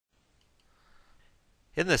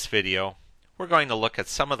In this video, we're going to look at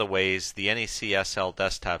some of the ways the SL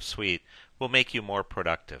Desktop Suite will make you more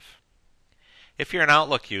productive. If you're an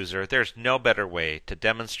Outlook user, there's no better way to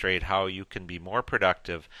demonstrate how you can be more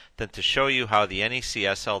productive than to show you how the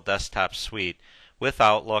SL Desktop Suite with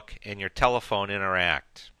Outlook and your telephone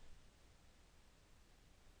interact.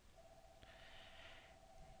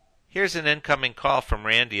 Here's an incoming call from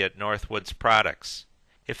Randy at Northwoods Products.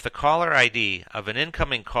 If the caller ID of an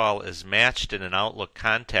incoming call is matched in an Outlook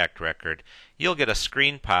contact record, you'll get a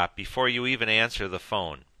screen pop before you even answer the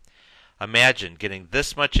phone. Imagine getting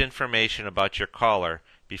this much information about your caller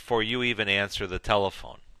before you even answer the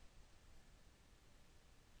telephone.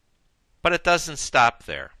 But it doesn't stop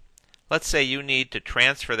there. Let's say you need to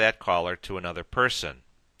transfer that caller to another person.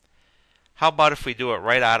 How about if we do it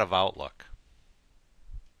right out of Outlook?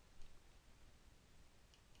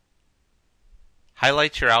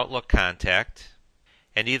 Highlight your Outlook contact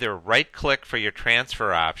and either right-click for your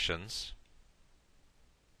transfer options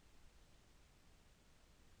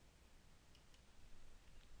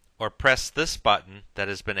or press this button that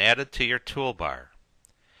has been added to your toolbar.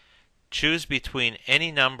 Choose between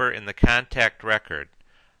any number in the contact record.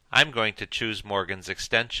 I'm going to choose Morgan's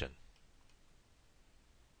extension.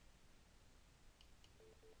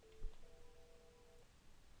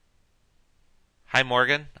 Hi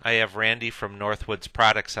Morgan, I have Randy from Northwoods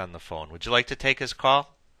Products on the phone. Would you like to take his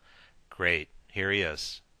call? Great, here he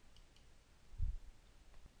is.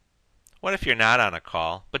 What if you're not on a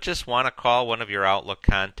call, but just want to call one of your Outlook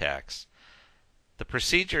contacts? The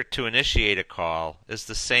procedure to initiate a call is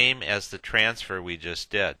the same as the transfer we just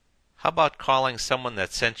did. How about calling someone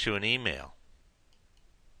that sent you an email?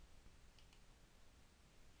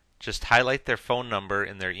 Just highlight their phone number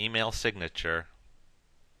in their email signature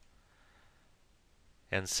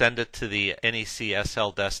and send it to the SL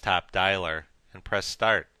Desktop dialer and press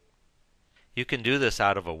Start. You can do this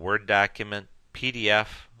out of a Word document, PDF,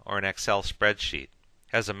 or an Excel spreadsheet.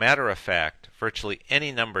 As a matter of fact, virtually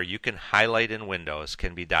any number you can highlight in Windows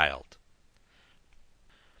can be dialed.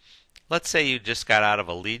 Let's say you just got out of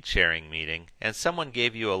a lead sharing meeting and someone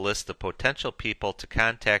gave you a list of potential people to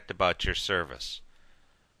contact about your service.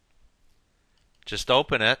 Just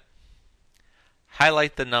open it,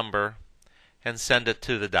 highlight the number, and send it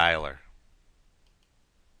to the dialer.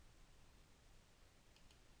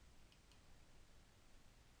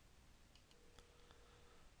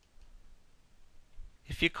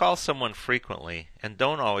 If you call someone frequently and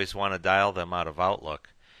don't always want to dial them out of Outlook,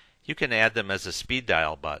 you can add them as a speed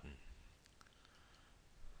dial button.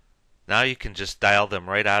 Now you can just dial them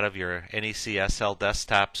right out of your SL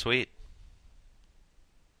Desktop Suite.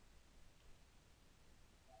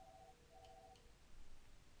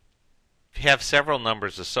 If you have several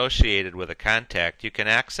numbers associated with a contact, you can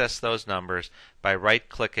access those numbers by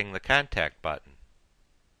right-clicking the Contact button.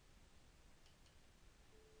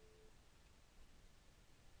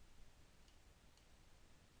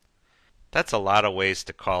 That's a lot of ways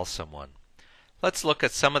to call someone. Let's look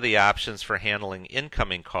at some of the options for handling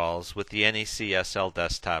incoming calls with the SL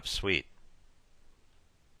Desktop Suite.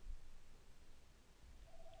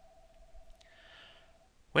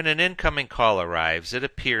 When an incoming call arrives, it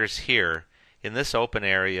appears here in this open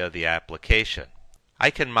area of the application.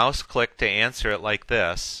 I can mouse click to answer it like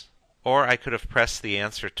this, or I could have pressed the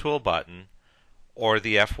Answer Tool button or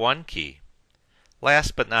the F1 key.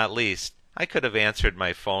 Last but not least, I could have answered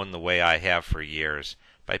my phone the way I have for years,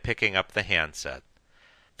 by picking up the handset.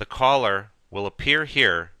 The caller will appear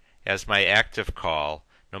here as my active call,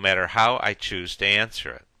 no matter how I choose to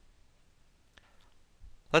answer it.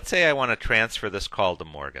 Let's say I want to transfer this call to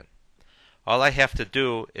Morgan. All I have to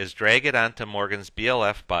do is drag it onto Morgan's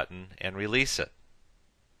BLF button and release it.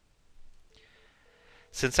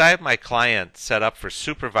 Since I have my client set up for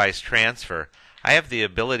supervised transfer, I have the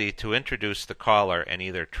ability to introduce the caller and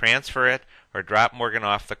either transfer it or drop Morgan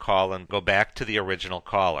off the call and go back to the original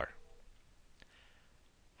caller.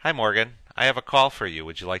 Hi Morgan, I have a call for you.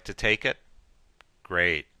 Would you like to take it?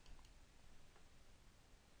 Great.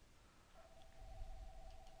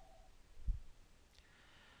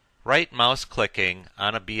 Right mouse clicking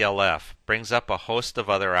on a BLF brings up a host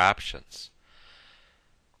of other options.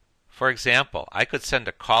 For example, I could send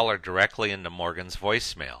a caller directly into Morgan's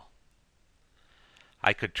voicemail.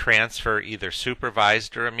 I could transfer either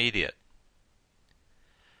supervised or immediate.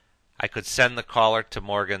 I could send the caller to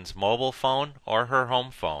Morgan's mobile phone or her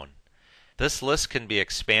home phone. This list can be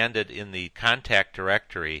expanded in the contact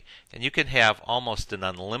directory, and you can have almost an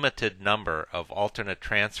unlimited number of alternate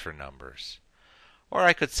transfer numbers. Or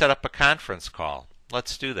I could set up a conference call.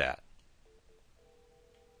 Let's do that.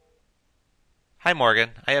 Hi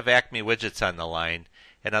Morgan, I have Acme Widgets on the line,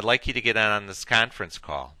 and I'd like you to get on this conference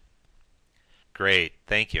call. Great,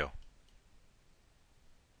 thank you.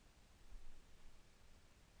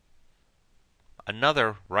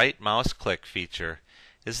 Another right mouse click feature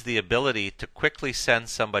is the ability to quickly send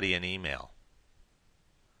somebody an email.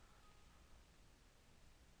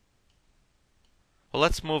 Well,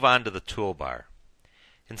 let's move on to the toolbar.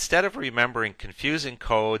 Instead of remembering confusing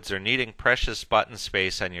codes or needing precious button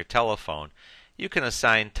space on your telephone, you can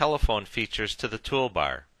assign telephone features to the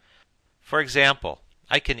toolbar. For example,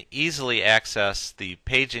 I can easily access the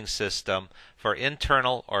paging system for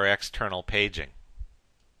internal or external paging.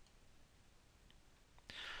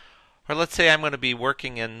 Or let's say I'm going to be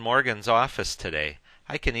working in Morgan's office today.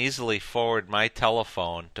 I can easily forward my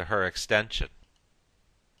telephone to her extension.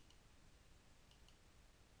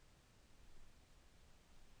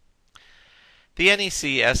 The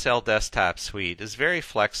NEC SL Desktop Suite is very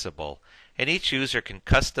flexible, and each user can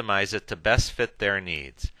customize it to best fit their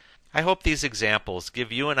needs. I hope these examples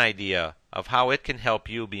give you an idea of how it can help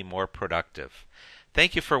you be more productive.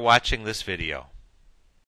 Thank you for watching this video.